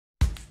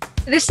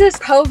This is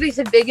probably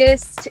the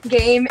biggest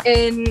game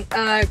in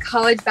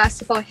college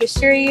basketball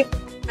history.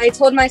 I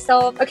told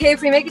myself, okay,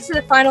 if we make it to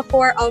the Final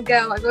Four, I'll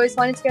go. I've always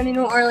wanted to go to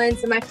New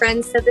Orleans, and my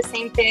friends said the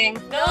same thing.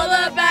 Fill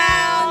the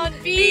bound,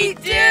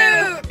 beat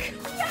Duke!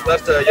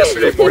 Left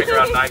yesterday morning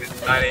around 9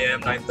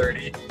 a.m.,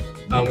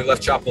 9:30. We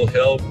left Chapel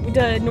Hill. We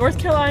did North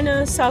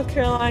Carolina, South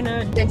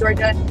Carolina, Then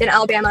Georgia, then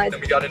Alabama. Then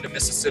we got into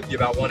Mississippi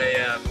about 1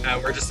 a.m.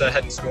 and we're just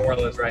heading to New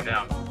Orleans right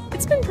now.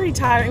 It's been pretty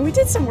tiring. We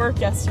did some work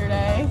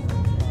yesterday.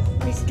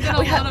 We had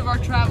a lot of our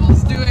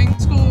travels doing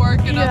schoolwork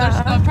and other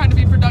stuff, trying to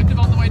be productive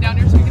on the way down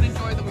here so we can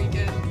enjoy the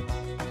weekend.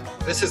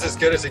 This is as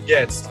good as it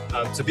gets.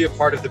 To be a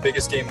part of the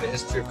biggest game in the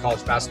history of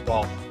college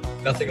basketball,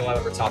 nothing will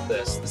ever top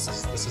this. This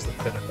is the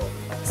pinnacle.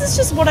 This is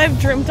just what I've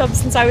dreamt of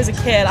since I was a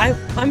kid.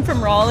 I'm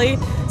from Raleigh,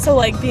 so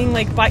like being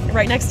like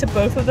right next to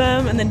both of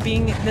them, and then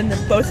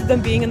both of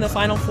them being in the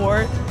Final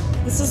Four.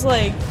 This is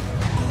like,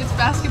 it's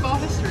basketball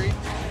history.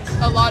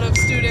 A lot of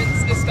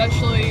students,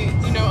 especially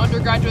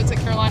undergraduates at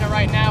Carolina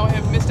right now,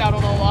 have missed out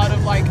on a lot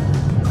of like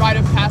rite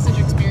of passage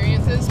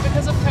experiences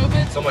because of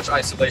COVID. So much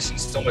isolation,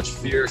 so much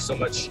fear, so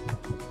much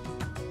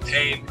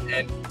pain,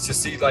 and to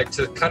see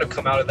to kind of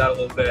come out of that a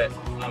little bit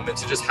and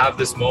to just have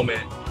this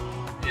moment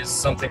is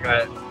something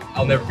that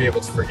I'll never be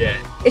able to forget.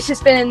 It's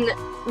just been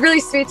really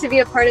sweet to be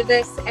a part of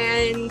this,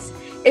 and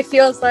it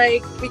feels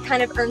like we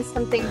kind of earned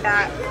something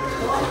back.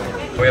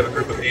 We have a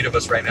group of 8 of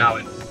us right now,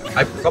 and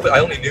I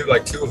only knew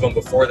like 2 of them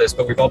before this,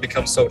 but we've all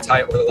become so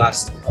tight over the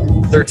last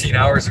 13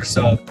 hours or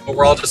so. But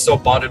we're all just so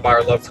bonded by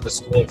our love for the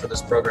school and for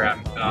this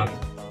program,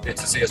 and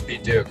to see us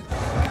beat Duke.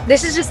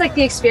 This is just like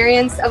the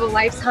experience of a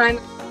lifetime.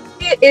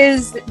 It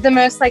is the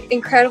most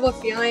incredible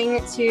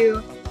feeling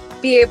to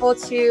be able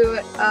to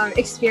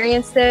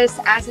experience this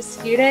as a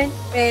student.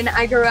 And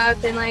I grew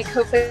up and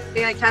hopefully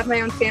have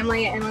my own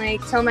family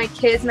and tell my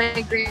kids, my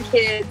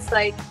grandkids,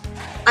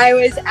 I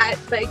was at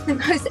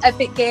the most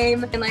epic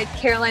game in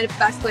Carolina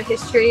basketball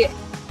history.